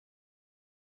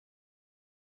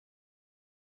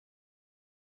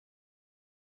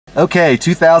Okay,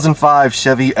 2005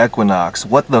 Chevy Equinox.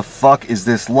 What the fuck is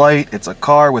this light? It's a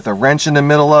car with a wrench in the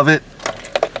middle of it.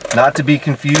 Not to be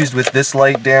confused with this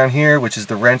light down here, which is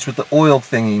the wrench with the oil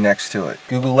thingy next to it.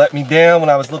 Google let me down when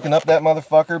I was looking up that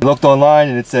motherfucker. I looked online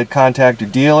and it said contact your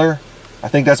dealer. I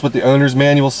think that's what the owner's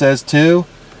manual says too.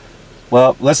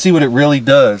 Well, let's see what it really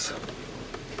does.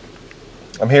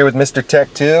 I'm here with Mr.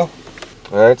 Tech 2.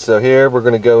 Alright, so here we're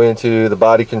going to go into the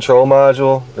body control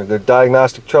module. We're going to go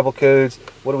diagnostic trouble codes.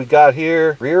 What do we got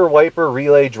here? Rear wiper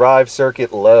relay drive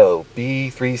circuit low.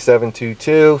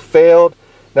 B3722 failed.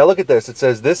 Now look at this. It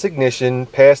says this ignition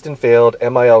passed and failed,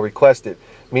 MIL requested.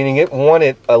 Meaning it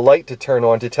wanted a light to turn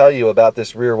on to tell you about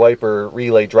this rear wiper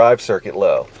relay drive circuit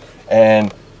low.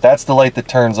 And that's the light that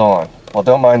turns on. Well,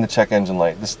 don't mind the check engine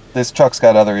light. This truck's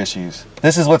got other issues.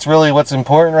 This is what's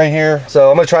important right here. So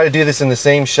I'm going to try to do this in the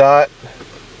same shot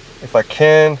if I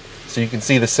can, so you can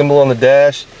see the symbol on the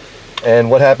dash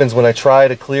and what happens when I try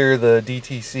to clear the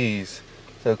DTCs.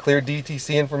 So clear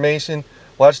DTC information.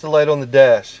 Watch the light on the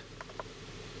dash.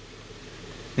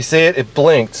 You see it? It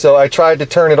blinked. So I tried to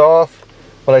turn it off.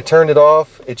 When I turned it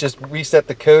off, it just reset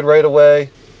the code right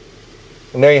away.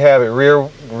 And there you have it, rear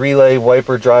relay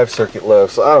wiper drive circuit low.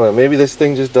 So I don't know, maybe this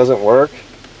thing just doesn't work.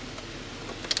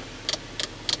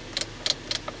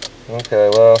 Okay,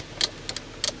 well,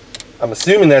 I'm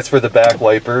assuming that's for the back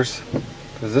wipers,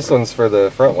 because this one's for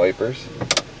the front wipers.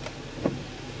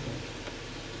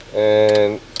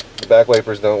 And the back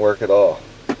wipers don't work at all.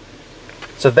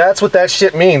 So that's what that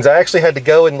shit means. I actually had to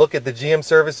go and look at the GM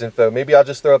service info. Maybe I'll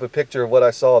just throw up a picture of what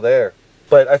I saw there.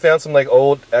 But I found some like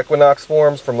old Equinox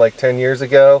forums from like 10 years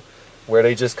ago where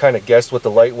they just kind of guessed what the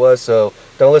light was. So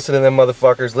don't listen to them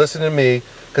motherfuckers. Listen to me,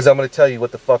 because I'm going to tell you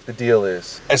what the fuck the deal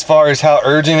is. As far as how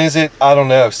urgent is it, I don't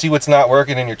know. See what's not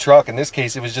working in your truck. In this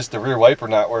case, it was just the rear wiper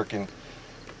not working.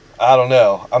 I don't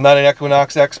know. I'm not an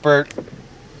Equinox expert.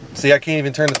 See, I can't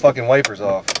even turn the fucking wipers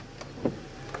off.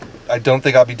 I don't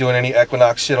think I'll be doing any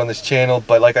Equinox shit on this channel.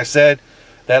 But like I said,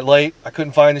 that light, I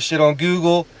couldn't find the shit on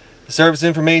Google. The service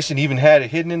information even had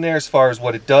it hidden in there as far as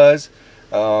what it does.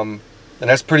 And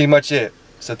that's pretty much it.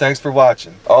 So thanks for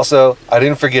watching. Also, I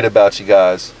didn't forget about you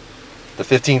guys. The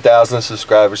 15,000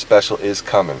 subscriber special is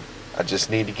coming. I just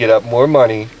need to get up more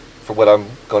money for what I'm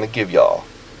going to give y'all.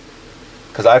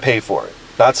 Because I pay for it.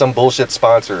 Not some bullshit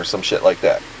sponsor or some shit like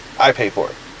that. I pay for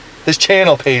it. This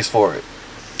channel pays for it.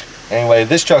 Anyway,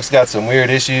 this truck's got some weird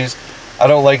issues. I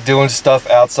don't like doing stuff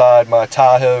outside my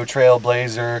Tahoe,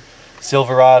 Trailblazer,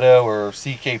 Silverado, or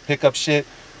CK pickup shit.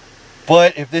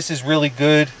 But if this is really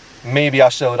good, maybe I'll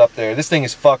show it up there. This thing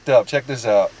is fucked up. Check this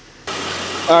out.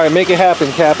 Alright, make it happen,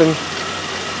 Captain.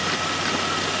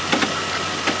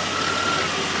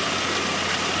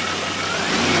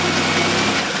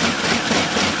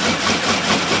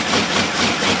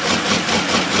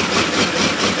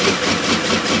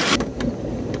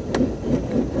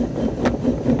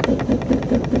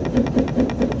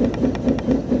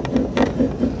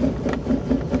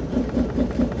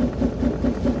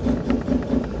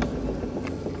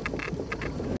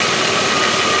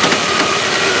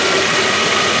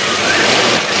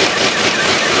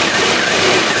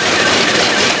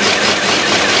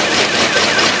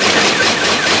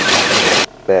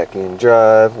 Back in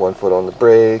drive, 1 foot on the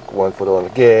brake, 1 foot on the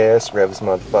gas, rev this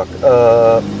motherfucker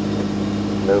up.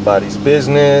 Nobody's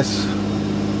business.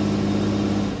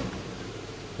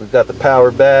 We've got the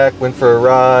power back, went for a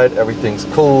ride, everything's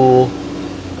cool.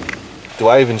 Do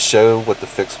I even show what the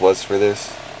fix was for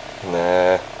this?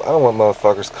 Nah, I don't want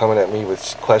motherfuckers coming at me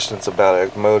with questions about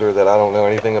a motor that I don't know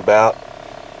anything about.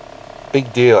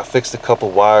 Big deal, I fixed a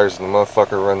couple wires and the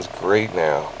motherfucker runs great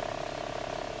now.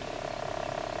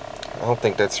 I don't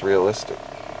think that's realistic.